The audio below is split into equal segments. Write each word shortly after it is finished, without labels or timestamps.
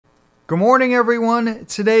Good morning, everyone.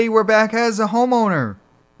 Today we're back as a homeowner.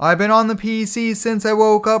 I've been on the PC since I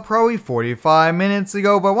woke up probably 45 minutes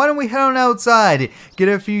ago, but why don't we head on outside, get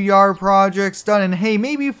a few yard projects done, and hey,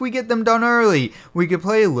 maybe if we get them done early, we could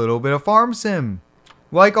play a little bit of Farm Sim.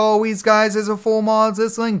 Like always, guys, there's a full mods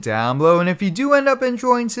list link down below, and if you do end up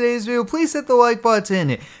enjoying today's video, please hit the like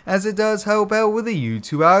button, as it does help out with the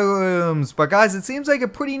YouTube algorithms. But guys, it seems like a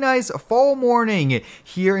pretty nice fall morning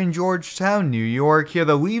here in Georgetown, New York. Here,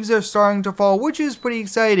 the leaves are starting to fall, which is pretty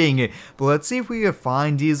exciting. But let's see if we can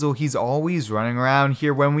find Diesel. He's always running around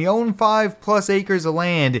here. When we own 5+ acres of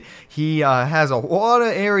land, he has a lot of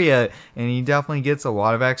area, and he definitely gets a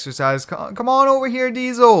lot of exercise. Come on over here,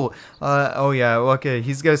 Diesel. Oh yeah, look at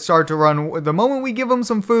he's going to start to run the moment we give him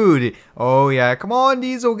some food. Oh yeah, come on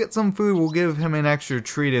Diesel, get some food. We'll give him an extra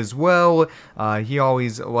treat as well. He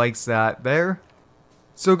always likes that there.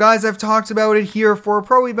 So guys, I've talked about it here for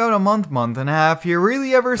probably about a month and a half here,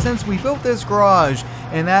 really ever since we built this garage.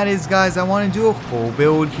 And that is, guys, I want to do a full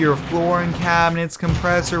build here, floor and cabinets,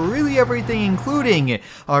 compressor, really everything, including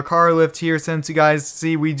a car lift here, since you guys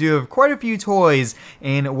see we do have quite a few toys.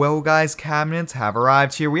 And well guys, cabinets have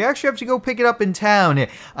arrived here. We actually have to go pick it up in town.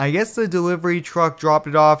 I guess the delivery truck dropped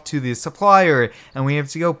it off to the supplier, and we have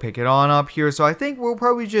to go pick it on up here. So I think we'll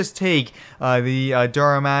probably just take the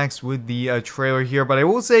Duramax with the trailer here. But I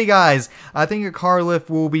will say, guys, I think a car lift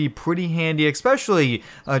will be pretty handy, especially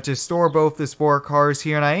to store both the sport cars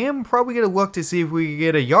here. And I am probably going to look to see if we can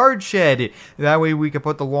get a yard shed. That way we can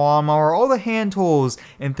put the lawnmower, all the hand tools,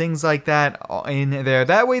 and things like that in there.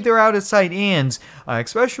 That way they're out of sight, and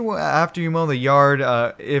especially after you mow the yard,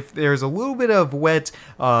 if there's a little bit of wet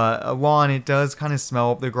lawn, it does kind of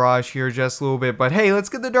smell up the garage here just a little bit. But hey, let's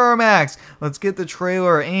get the Duramax, let's get the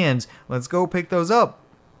trailer, and let's go pick those up.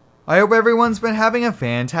 I hope everyone's been having a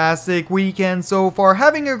fantastic weekend so far,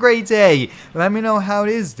 having a great day. Let me know how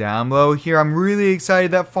it is down below here. I'm really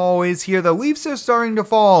excited that fall is here. The leaves are starting to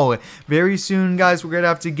fall. Very soon, guys, we're going to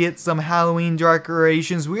have to get some Halloween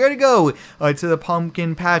decorations. We got to go to the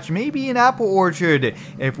pumpkin patch, maybe an apple orchard.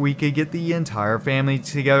 If we could get the entire family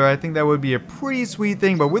together, I think that would be a pretty sweet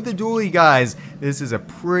thing. But with the dually, guys, this is a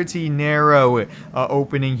pretty narrow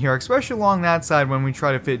opening here, especially along that side when we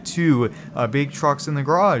try to fit two big trucks in the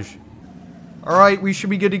garage. Alright, we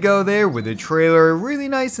should be good to go there with the trailer. Really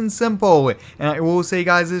nice and simple. And I will say,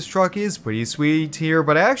 guys, this truck is pretty sweet here,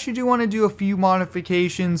 but I actually do want to do a few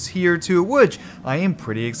modifications here too, which I am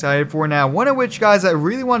pretty excited for now. One of which, guys, I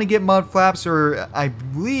really want to get mud flaps, or I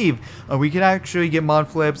believe we can actually get mud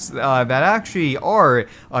flaps that actually are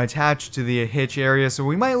attached to the hitch area. So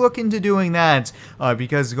we might look into doing that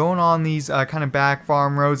because going on these kind of back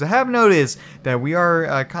farm roads, I have noticed that we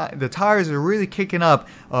are the tires are really kicking up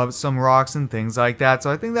some rocks and things like that.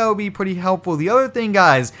 So I think that would be pretty helpful. The other thing,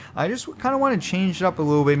 guys, I just kind of want to change it up a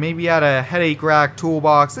little bit, maybe add a headache rack,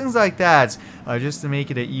 toolbox, things like that, just to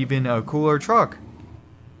make it an even cooler truck.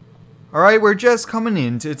 Alright, we're just coming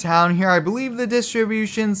into town here. I believe the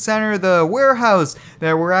distribution center, the warehouse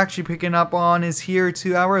that we're actually picking up on, is here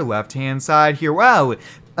to our left-hand side here. Wow!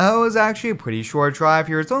 That was actually a pretty short drive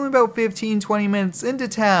here. It's only about 15-20 minutes into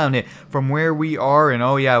town from where we are. And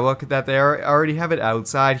oh yeah, look at that. They already have it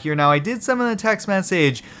outside here. Now, I did send them a text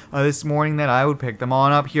message this morning that I would pick them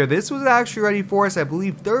on up here. This was actually ready for us, I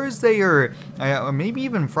believe, Thursday or maybe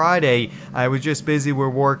even Friday. I was just busy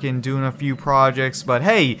with work and doing a few projects. But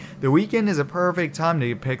hey, the weekend is a perfect time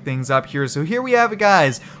to pick things up here. So here we have it,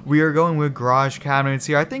 guys. We are going with garage cabinets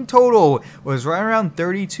here. I think total was right around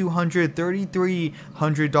 $3,200,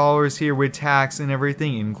 $3,300 here with tax and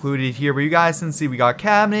everything included here. But you guys can see we got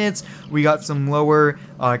cabinets, we got some lower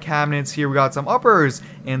cabinets here, we got some uppers,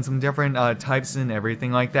 and some different types and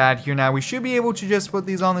everything like that here. Now we should be able to just put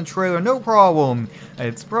these on the trailer, no problem.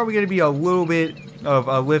 It's probably going to be a little bit of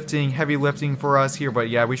heavy lifting for us here, but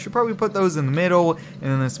yeah, we should probably put those in the middle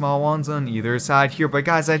and then the small ones on either side here. But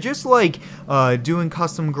guys, I just like doing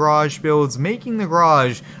custom garage builds, making the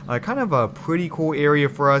garage kind of a pretty cool area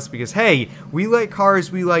for us, because hey, we like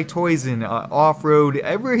cars, we like toys and off-road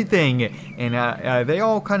everything, and they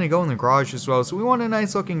all kind of go in the garage as well, so we want a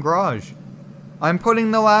nice looking garage. I'm putting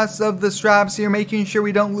the last of the straps here, making sure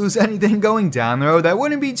we don't lose anything going down the road. That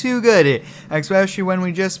wouldn't be too good, especially when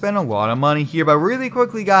we just spent a lot of money here. But really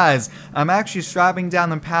quickly, guys, I'm actually strapping down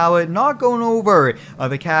the pallet, not going over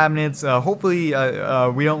the cabinets. Hopefully,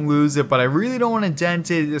 we don't lose it, but I really don't want to dent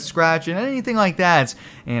it, scratch it, anything like that.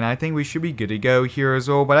 And I think we should be good to go here as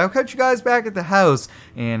well. But I'll catch you guys back at the house.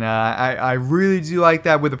 And I really do like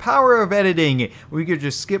that. With the power of editing, we could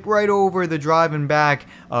just skip right over the drive and back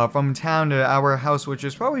from town to our house, which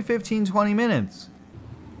is probably 15-20 minutes.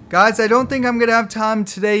 Guys, I don't think I'm going to have time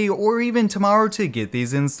today or even tomorrow to get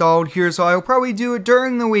these installed here, so I'll probably do it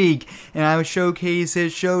during the week, and I'll showcase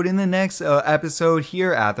it showed in the next episode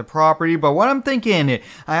here at the property. But what I'm thinking,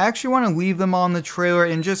 I actually want to leave them on the trailer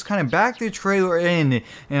and just kind of back the trailer in,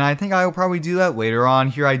 and I think I'll probably do that later on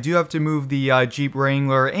here. I do have to move the Jeep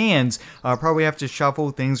Wrangler and probably have to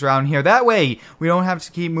shuffle things around here. That way, we don't have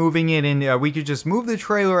to keep moving it, and we could just move the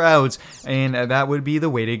trailer out, and that would be the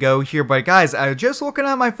way to go here. But guys, I was just looking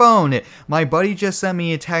at my phone. My buddy just sent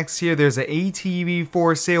me a text here. There's an ATV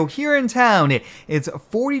for sale here in town. It's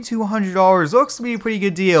 $4,200. Looks to be a pretty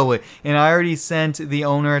good deal. And I already sent the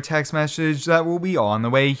owner a text message that will be on the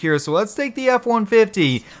way here. So let's take the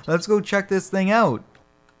F-150. Let's go check this thing out.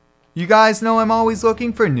 You guys know I'm always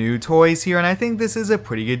looking for new toys here, and I think this is a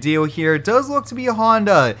pretty good deal here. It does look to be a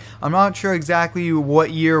Honda. I'm not sure exactly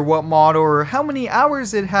what year, what model, or how many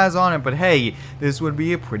hours it has on it, but hey, this would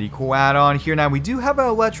be a pretty cool add-on here. Now, we do have an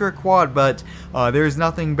electric quad, but there's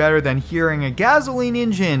nothing better than hearing a gasoline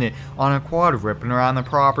engine on a quad ripping around the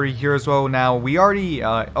property here as well. Now, we already,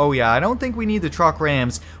 oh yeah, I don't think we need the truck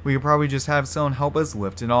rams. We could probably just have someone help us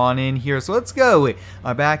lift it on in here. So let's go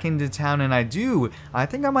back into town, and I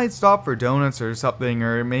think I might stop for donuts or something,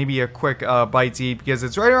 or maybe a quick bite to eat, because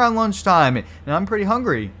it's right around lunchtime and I'm pretty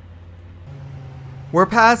hungry. We're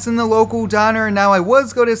passing the local diner, and now I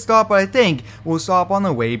was going to stop, but I think we'll stop on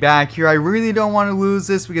the way back here. I really don't want to lose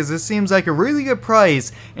this because this seems like a really good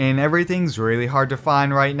price, and everything's really hard to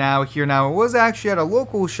find right now here. Now, it was actually at a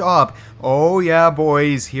local shop. Oh yeah,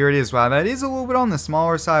 boys, here it is. Wow, that is a little bit on the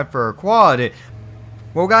smaller side for a quad.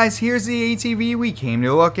 Well guys, here's the ATV we came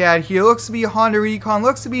to look at here. Looks to be a Honda Recon,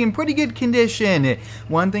 looks to be in pretty good condition.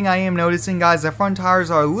 One thing I am noticing, guys, the front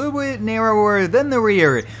tires are a little bit narrower than the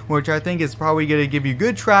rear, which I think is probably going to give you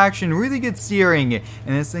good traction, really good steering, and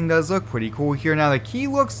this thing does look pretty cool here. Now the key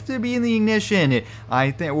looks to be in the ignition.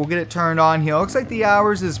 I think we'll get it turned on here. Looks like the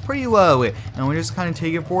hours is pretty low, and we'll just kind of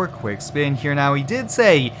take it for a quick spin here. Now he did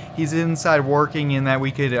say he's inside working and that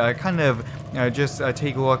we could kind of just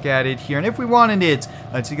take a look at it here, and if we wanted it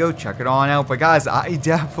to go check it on out. But guys, I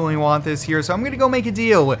definitely want this here, so I'm gonna go make a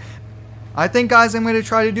deal. I think, guys, I'm gonna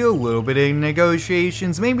try to do a little bit of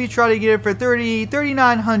negotiations, maybe try to get it for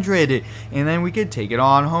 $3,900, and then we could take it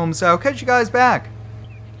on home. So I'll catch you guys back.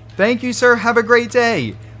 Thank you, sir. Have a great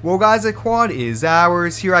day. Well guys, the quad is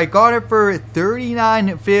ours here. I got it for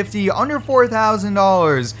 $3,950, under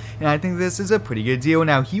 $4,000, and I think this is a pretty good deal.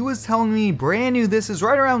 Now he was telling me brand new this is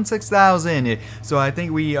right around $6,000, so I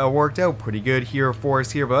think we worked out pretty good here for us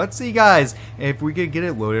here. But let's see, guys, if we could get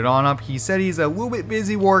it loaded on up. He said he's a little bit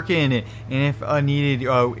busy working, and if needed,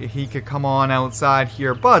 he could come on outside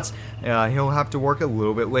here, but he'll have to work a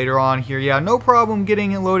little bit later on here. Yeah, no problem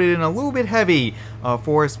getting it loaded in a little bit heavy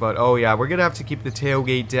for us, but oh yeah, we're gonna have to keep the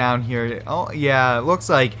tailgate down here. Oh yeah, it looks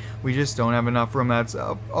like we just don't have enough room. That's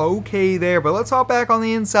okay there, but let's hop back on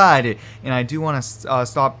the inside, and I do want to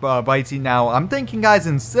stop bites now. I'm thinking, guys,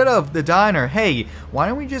 instead of the diner, hey, why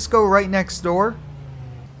don't we just go right next door?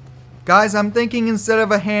 Guys, I'm thinking instead of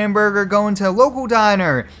a hamburger going to a local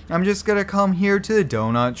diner, I'm just gonna come here to the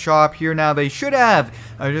donut shop here. Now they should have,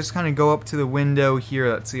 I just kind of go up to the window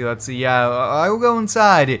here. Let's see. Yeah, I will go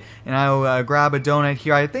inside and I'll grab a donut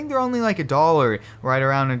here. I think they're only like $1, right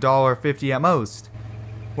around $1.50 at most.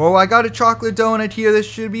 Well, I got a chocolate donut here. This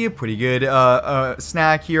should be a pretty good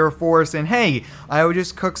snack here for us. And hey, I will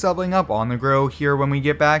just cook something up on the grill here when we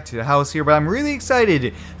get back to the house here. But I'm really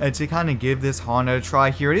excited to kind of give this Honda a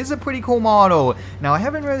try here. It is a pretty cool model. Now, I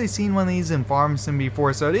haven't really seen one of these in farm sim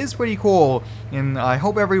before, so it is pretty cool. And I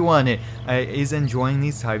hope everyone is enjoying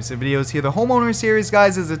these types of videos here. The Homeowner series,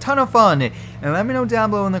 guys, is a ton of fun. And let me know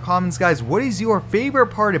down below in the comments, guys, what is your favorite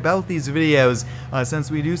part about these videos, since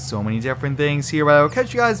we do so many different things here. But I'll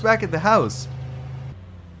catch you guys back at the house.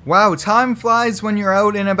 Wow, time flies when you're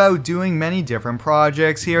out and about doing many different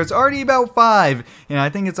projects here. It's already about 5, and I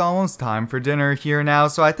think it's almost time for dinner here now,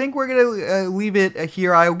 so I think we're gonna leave it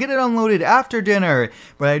here. I'll get it unloaded after dinner,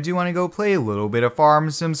 but I do want to go play a little bit of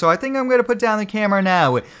Farm Sim, so I think I'm gonna put down the camera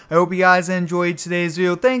now. I hope you guys enjoyed today's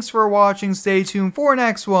video. Thanks for watching. Stay tuned for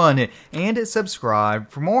next one, and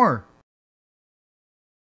subscribe for more.